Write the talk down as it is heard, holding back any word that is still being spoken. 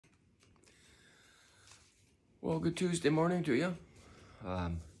Well, good Tuesday morning to you.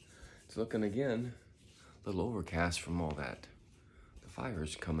 It's looking again a little overcast from all that. The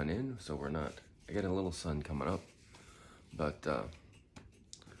fire's coming in, so we're not. I got a little sun coming up, but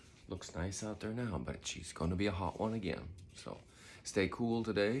looks nice out there now. But she's going to be a hot one again. So stay cool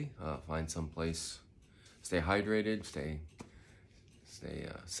today. Find some place. Stay hydrated. Stay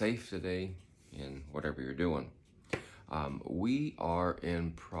safe today in whatever you're doing. We are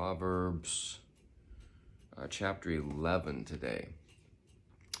in Proverbs chapter 11 today.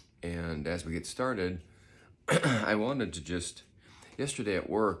 And as we get started, I wanted to just, yesterday at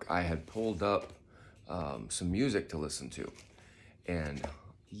work, I had pulled up some music to listen to. And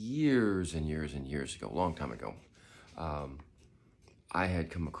years and years and years ago, a long time ago, I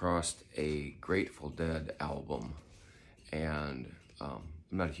had come across a Grateful Dead album. And I'm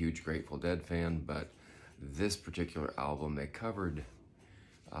not a huge Grateful Dead fan, but this particular album, they covered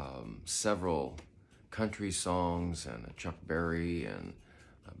several country songs and Chuck Berry and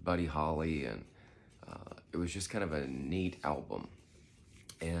Buddy Holly, and it was just kind of a neat album.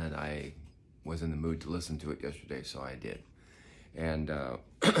 And I was in the mood to listen to it yesterday, so I did. And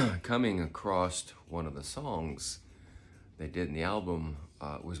coming across one of the songs they did in the album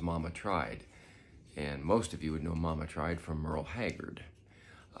was Mama Tried. And most of you would know Mama Tried from Merle Haggard.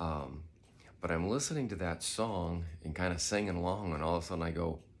 But I'm listening to that song and kind of singing along, and all of a sudden I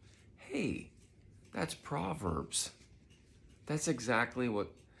go, hey, that's Proverbs. That's exactly what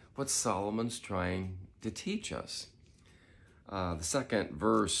Solomon's trying to teach us. The second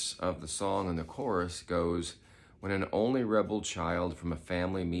verse of the song in the chorus goes, when an only rebel child from a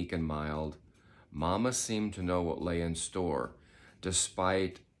family meek and mild, Mama seemed to know what lay in store,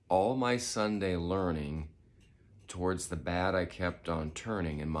 despite all my Sunday learning, towards the bad I kept on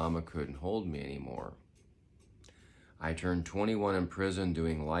turning, and Mama couldn't hold me anymore. I turned 21 in prison,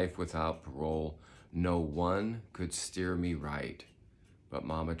 doing life without parole. No one could steer me right. But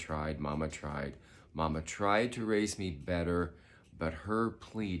Mama tried, Mama tried. Mama tried to raise me better, but her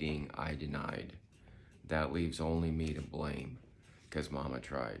pleading I denied. That leaves only me to blame, 'cause Mama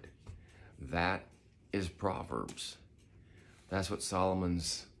tried. That is Proverbs. That's what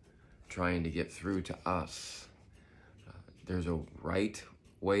Solomon's trying to get through to us. There's a right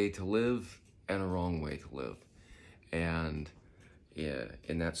way to live and a wrong way to live. And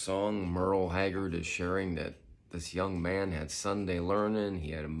in that song, Merle Haggard is sharing that this young man had Sunday learning.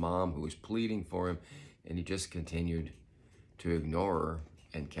 He had a mom who was pleading for him, and he just continued to ignore her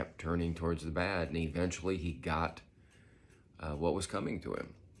and kept turning towards the bad. And eventually he got what was coming to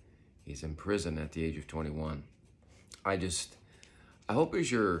him. He's in prison at the age of 21. I hope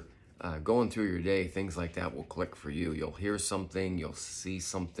as you're going through your day, things like that will click for you. You'll hear something, you'll see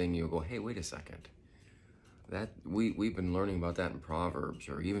something, you'll go, hey, wait a second. That we've been learning about that in Proverbs,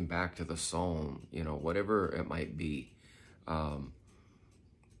 or even back to the Psalm, whatever it might be.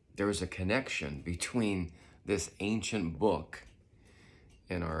 There is a connection between this ancient book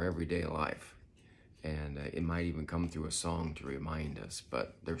and our everyday life. And it might even come through a song to remind us,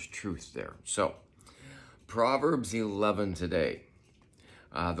 but there's truth there. So, Proverbs 11 today.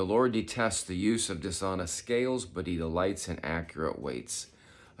 The Lord detests the use of dishonest scales, but he delights in accurate weights.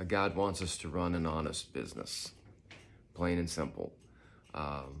 God wants us to run an honest business, plain and simple.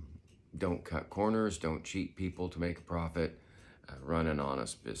 Don't cut corners, don't cheat people to make a profit, run an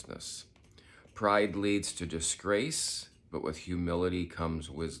honest business. Pride leads to disgrace, but with humility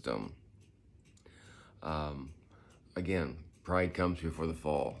comes wisdom. Again, pride comes before the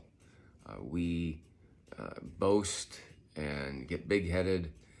fall. We boast and get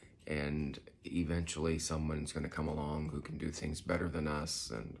big-headed, and eventually someone's going to come along who can do things better than us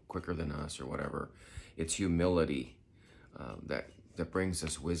and quicker than us or whatever. It's humility that brings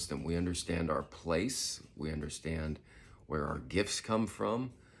us wisdom. We understand our place. We understand where our gifts come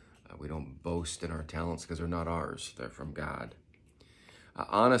from. We don't boast in our talents because they're not ours. They're from God.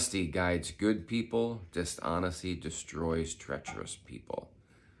 Honesty guides good people. Dishonesty destroys treacherous people.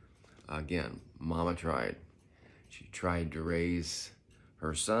 Again, Mama tried. She tried to raise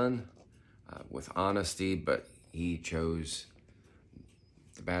her son with honesty, but he chose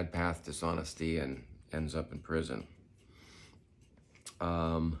the bad path, dishonesty, and ends up in prison.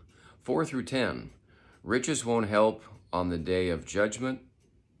 4 through 10. Riches won't help on the day of judgment,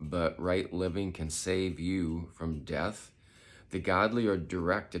 but right living can save you from death. The godly are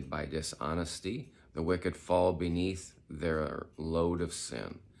directed by dishonesty. The wicked fall beneath their load of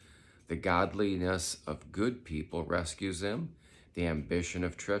sin. The godliness of good people rescues them. The ambition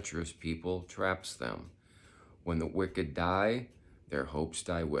of treacherous people traps them. When the wicked die, their hopes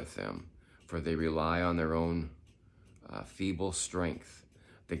die with them, for they rely on their own feeble strength.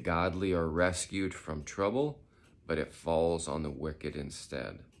 The godly are rescued from trouble, but it falls on the wicked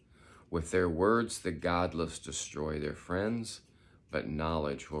instead. With their words, the godless destroy their friends, but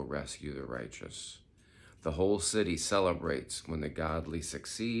knowledge will rescue the righteous. The whole city celebrates when the godly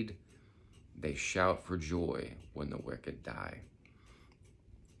succeed. They shout for joy when the wicked die.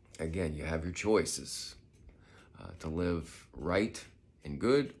 Again, you have your choices, to live right and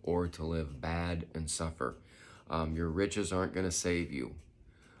good or to live bad and suffer. Your riches aren't going to save you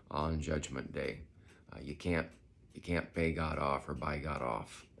on Judgment Day. You can't pay God off or buy God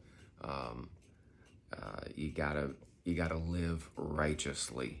off. You gotta live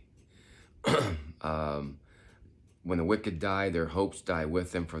righteously. When the wicked die, their hopes die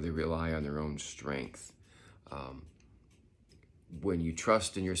with them, for they rely on their own strength. When you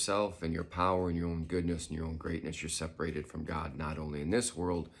trust in yourself and your power and your own goodness and your own greatness, you're separated from God, not only in this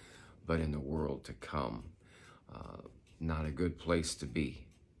world, but in the world to come. Not a good place to be.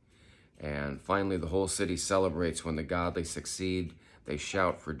 And finally, the whole city celebrates when the godly succeed. They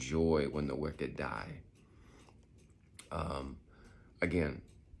shout for joy when the wicked die. Again,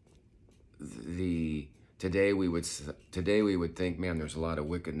 today we would think, man, there's a lot of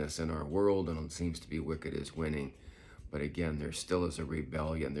wickedness in our world, and it seems to be wicked is winning. But again, there still is a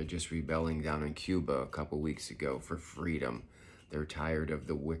rebellion. They're just rebelling down in Cuba a couple weeks ago for freedom. They're tired of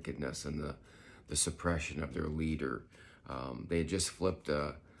the wickedness and the suppression of their leader. They had just flipped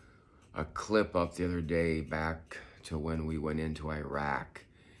a clip up the other day back to when we went into Iraq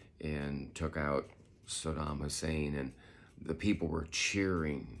and took out Saddam Hussein, and the people were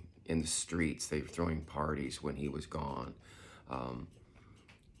cheering in the streets. They were throwing parties when he was gone.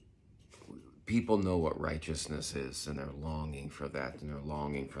 People know what righteousness is, and they're longing for that, and they're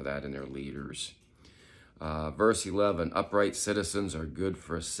longing for that in their leaders. Verse 11, upright citizens are good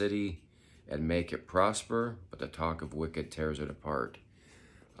for a city and make it prosper, but the talk of wicked tears it apart.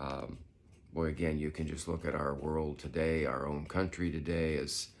 Boy, again, you can just look at our world today, our own country today,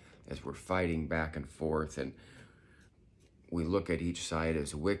 as we're fighting back and forth, and we look at each side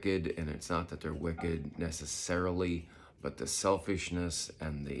as wicked, and it's not that they're wicked necessarily, but the selfishness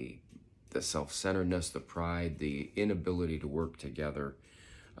and the self-centeredness, the pride, the inability to work together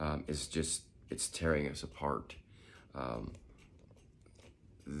it's tearing us apart.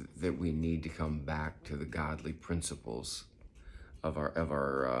 That we need to come back to the godly principles of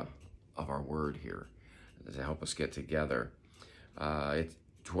our word here to help us get together.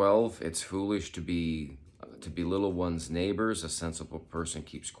 12, it's foolish to belittle one's neighbors. A sensible person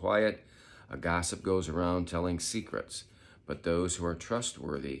keeps quiet. A gossip goes around telling secrets, but those who are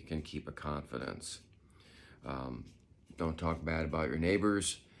trustworthy can keep a confidence. Don't talk bad about your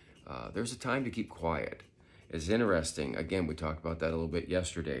neighbors. There's a time to keep quiet. It's interesting. Again, we talked about that a little bit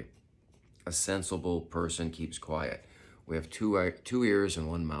yesterday. A sensible person keeps quiet. We have two ears and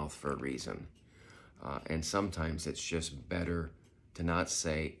one mouth for a reason. And sometimes it's just better to not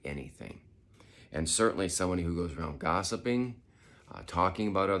say anything. And certainly somebody who goes around gossiping, talking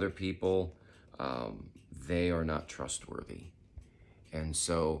about other people, they are not trustworthy. And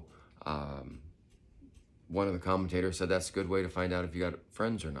so one of the commentators said that's a good way to find out if you got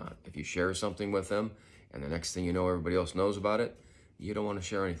friends or not. If you share something with them and the next thing you know, everybody else knows about it, you don't want to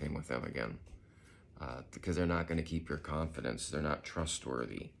share anything with them again, because they're not going to keep your confidence. They're not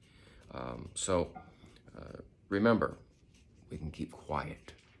trustworthy. So remember, we can keep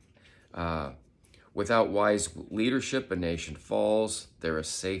quiet. Without wise leadership, a nation falls. There is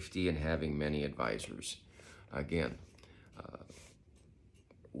safety in having many advisors. Again,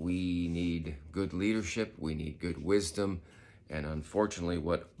 we need good leadership. We need good wisdom. And unfortunately,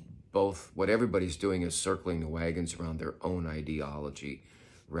 what everybody's doing is circling the wagons around their own ideology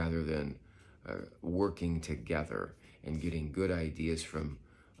rather than working together and getting good ideas from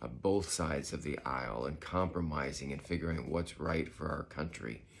both sides of the aisle and compromising and figuring out what's right for our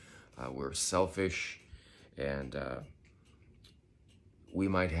country. We're selfish, and we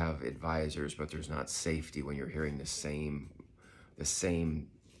might have advisors, but there's not safety when you're hearing the same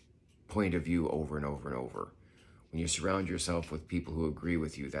point of view over and over and over. When you surround yourself with people who agree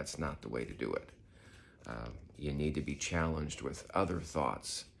with you, that's not the way to do it. You need to be challenged with other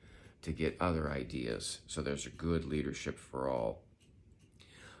thoughts to get other ideas, so there's a good leadership for all.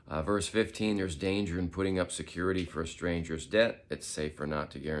 Verse 15, there's danger in putting up security for a stranger's debt. It's safer not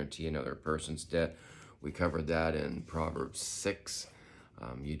to guarantee another person's debt. We covered that in Proverbs 6.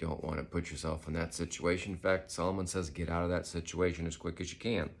 You don't want to put yourself in that situation. In fact, Solomon says get out of that situation as quick as you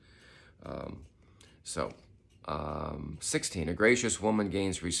can. 16, a gracious woman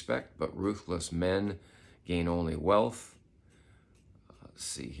gains respect, but ruthless men gain only wealth. Let's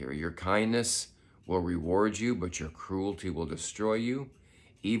see here. Your kindness will reward you, but your cruelty will destroy you.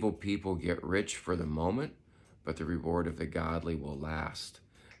 Evil people get rich for the moment, but the reward of the godly will last.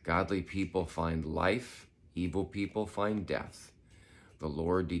 Godly people find life, evil people find death. The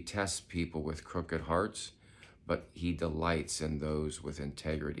Lord detests people with crooked hearts, but he delights in those with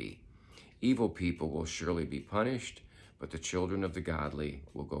integrity. Evil people will surely be punished, but the children of the godly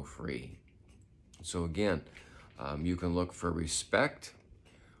will go free. So again, you can look for respect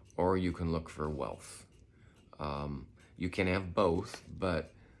or you can look for wealth. You can have both,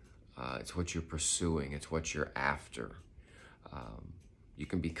 but it's what you're pursuing. It's what you're after. You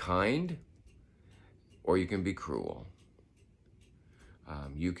can be kind or you can be cruel.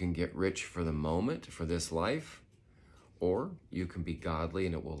 You can get rich for the moment, for this life, or you can be godly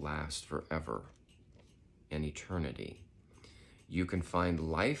and it will last forever, in eternity. You can find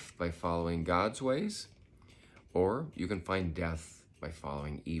life by following God's ways, or you can find death by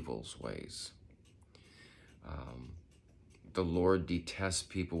following evil's ways. The Lord detests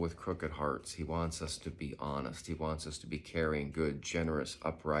people with crooked hearts. He wants us to be honest. He wants us to be caring, good, generous,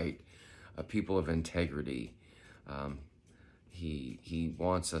 upright, people of integrity. He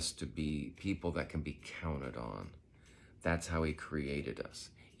wants us to be people that can be counted on. That's how he created us.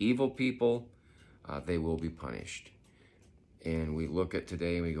 Evil people, they will be punished. And we look at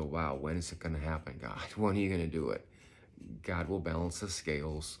today and we go, wow, when is it going to happen, God? When are you going to do it? God will balance the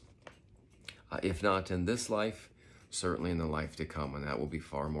scales. If not in this life, certainly in the life to come. And that will be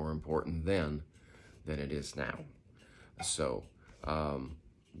far more important then than it is now. So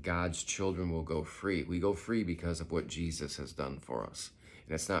God's children will go free. We go free because of what Jesus has done for us.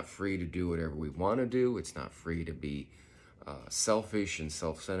 And it's not free to do whatever we want to do. It's not free to be selfish and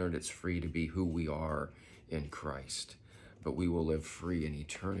self-centered. It's free to be who we are in Christ. But we will live free in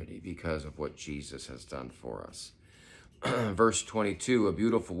eternity because of what Jesus has done for us. Verse 22, a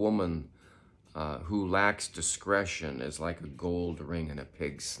beautiful woman who lacks discretion is like a gold ring in a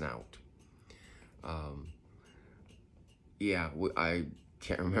pig's snout. I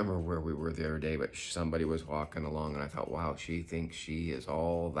can't remember where we were the other day, but somebody was walking along and I thought, wow, she thinks she is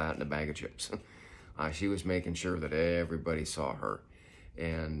all that in a bag of chips. She was making sure that everybody saw her.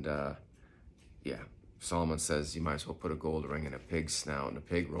 And Solomon says you might as well put a gold ring in a pig's snout, and a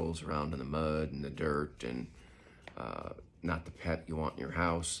pig rolls around in the mud and the dirt, and not the pet you want in your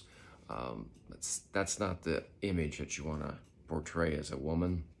house. That's not the image that you want to portray as a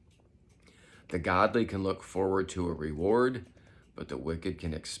woman. The godly can look forward to a reward, but the wicked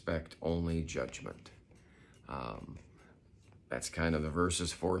can expect only judgment. That's kind of the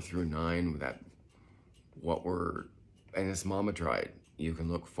verses 4 through 9, and it's Mama tried. You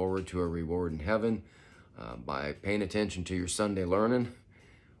can look forward to a reward in heaven by paying attention to your Sunday learning,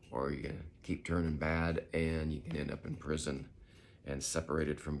 or you can keep turning bad and you can end up in prison and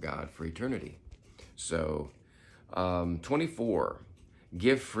separated from God for eternity. So 24,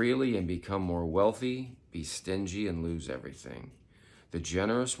 give freely and become more wealthy, be stingy and lose everything. The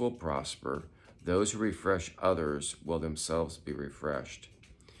generous will prosper. Those who refresh others will themselves be refreshed.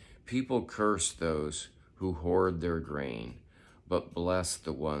 People curse those who hoard their grain, but bless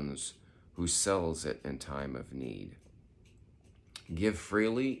the ones who sells it in time of need. Give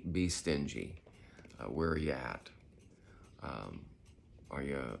freely, be stingy. Where are you at? Are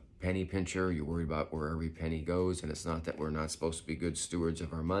you a penny pincher? Are you worried about where every penny goes? And it's not that we're not supposed to be good stewards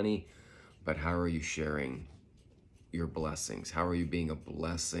of our money, but how are you sharing your blessings? How are you being a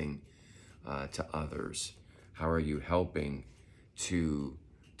blessing to others? How are you helping to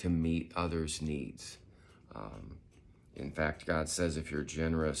meet others' needs? In fact, God says if you're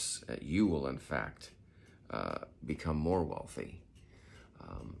generous, you will, in fact, become more wealthy.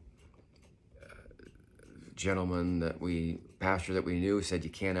 Pastor that we knew said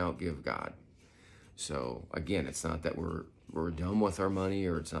you can't outgive God. So again, it's not that we're dumb with our money,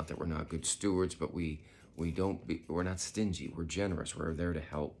 or it's not that we're not good stewards, but we're not stingy. We're generous. We're there to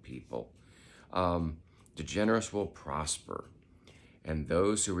help people. The generous will prosper, and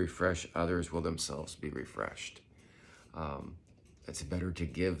those who refresh others will themselves be refreshed. It's better to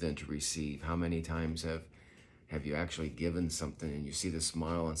give than to receive. How many times have you actually given something and you see the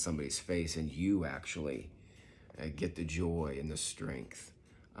smile on somebody's face and you actually get the joy and the strength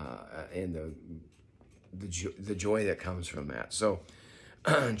and the joy that comes from that? So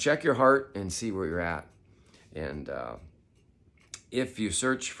check your heart and see where you're at. And if you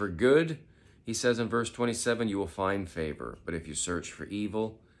search for good, he says in verse 27, you will find favor. But if you search for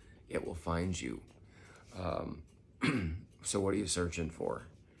evil, it will find you. So what are you searching for?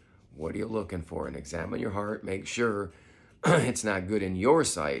 What are you looking for? And examine your heart. Make sure it's not good in your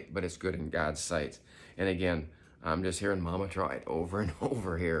sight, but it's good in God's sight. And again, I'm just hearing Mama try it over and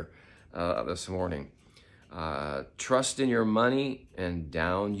over here this morning. Trust in your money and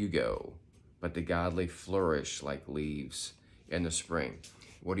down you go. but the godly flourish like leaves in the spring.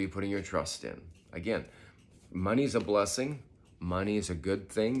 What are you putting your trust in? Again, money is a blessing. Money is a good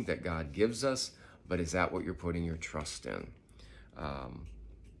thing that God gives us, but is that what you're putting your trust in?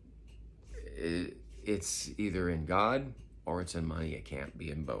 It's either in God or it's in money. It can't be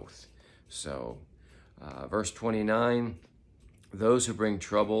in both. So, verse 29, those who bring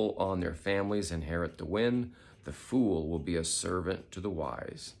trouble on their families inherit the wind. The fool will be a servant to the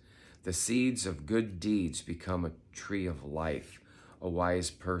wise. The seeds of good deeds become a tree of life. A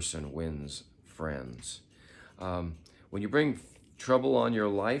wise person wins friends. When you bring trouble on your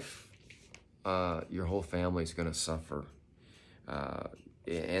life, your whole family is going to suffer.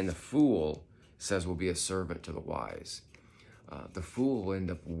 And the fool says will be a servant to the wise. The fool will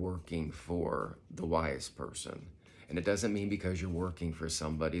end up working for the wise person. And it doesn't mean because you're working for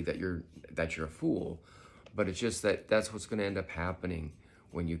somebody that you're a fool, but it's just that's what's going to end up happening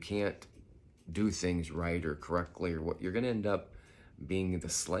when you can't do things right or correctly, or what you're going to end up being the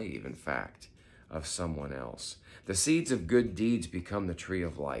slave, in fact, of someone else. The seeds of good deeds become the tree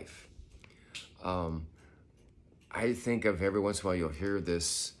of life. I think of every once in a while you'll hear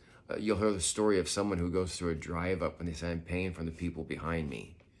this, you'll hear the story of someone who goes through a drive up and they say, I'm paying for the people behind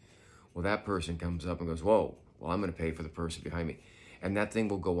me. Well, that person comes up and goes, whoa, well, I'm going to pay for the person behind me. And that thing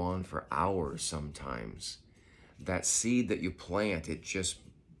will go on for hours sometimes. That seed that you plant, it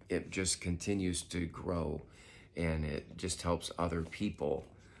just continues to grow, and it just helps other people.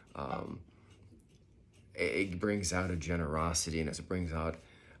 It brings out a generosity, and it brings out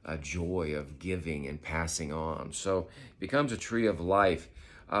a joy of giving and passing on. So it becomes a tree of life.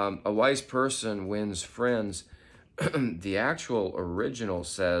 A wise person wins friends. The actual original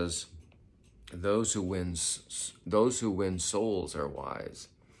says, those who win souls are wise.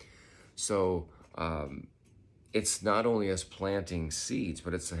 So it's not only us planting seeds,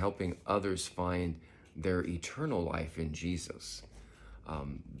 but it's helping others find their eternal life in Jesus.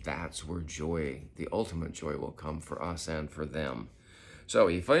 That's where joy, the ultimate joy, will come for us and for them. So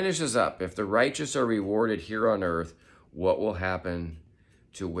he finishes up, if the righteous are rewarded here on earth, what will happen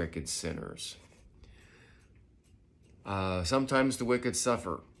to wicked sinners? Sometimes the wicked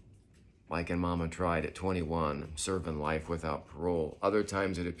suffer, like in Mama Tried at 21, serving life without parole. Other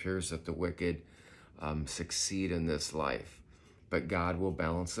times it appears that the wicked succeed in this life. But God will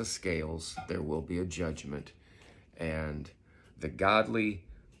balance the scales. There will be a judgment. And the godly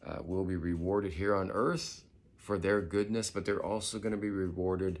will be rewarded here on earth for their goodness, but they're also going to be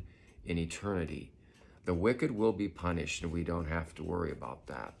rewarded in eternity. The wicked will be punished, and we don't have to worry about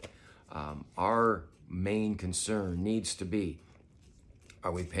that. Our main concern needs to be,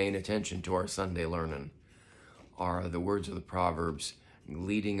 are we paying attention to our Sunday learning? Are the words of the Proverbs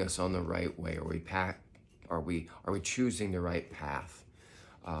leading us on the right way? Are we choosing the right path?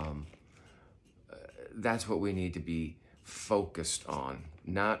 That's what we need to be focused on,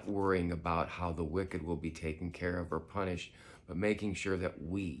 not worrying about how the wicked will be taken care of or punished, but making sure that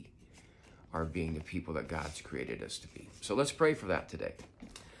we are being the people that God's created us to be. So let's pray for that today.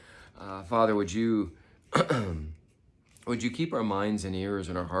 Father, would you would you keep our minds and ears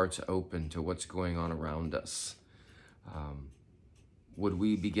and our hearts open to what's going on around us? Would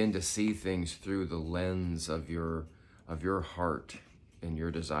we begin to see things through the lens of your heart and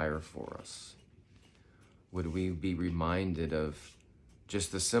your desire for us? Would we be reminded of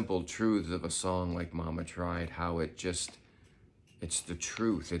just the simple truths of a song like Mama Tried, how it's the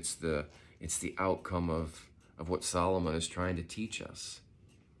truth, it's the outcome of what Solomon is trying to teach us.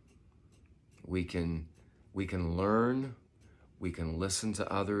 We can learn, we can listen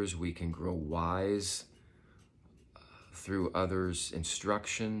to others, we can grow wise through others'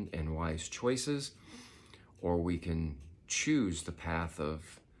 instruction and wise choices, or we can choose the path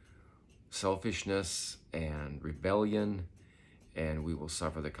of selfishness and rebellion, and we will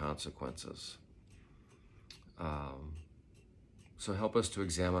suffer the consequences. So help us to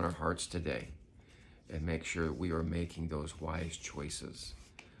examine our hearts today and make sure we are making those wise choices.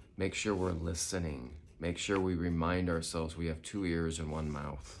 Make sure we're listening. Make sure we remind ourselves we have 2 ears and 1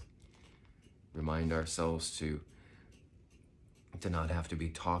 mouth. Remind ourselves to not have to be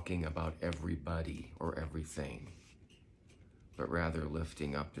talking about everybody or everything, but rather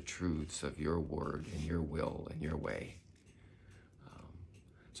lifting up the truths of your word and your will and your way.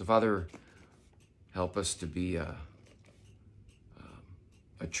 So Father, help us to be a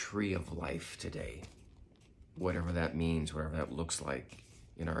tree of life today, whatever that means, whatever that looks like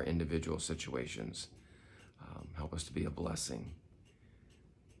in our individual situations. Help us to be a blessing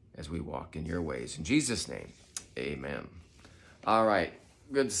as we walk in your ways. In Jesus' name, amen. All right,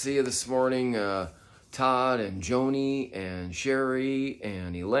 good to see you this morning. Todd and Joni and Sherry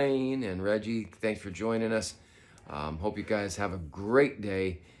and Elaine and Reggie, thanks for joining us. Hope you guys have a great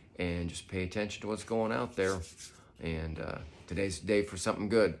day and just pay attention to what's going out there. And today's the day for something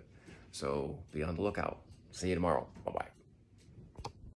good. So be on the lookout. See you tomorrow. Bye-bye.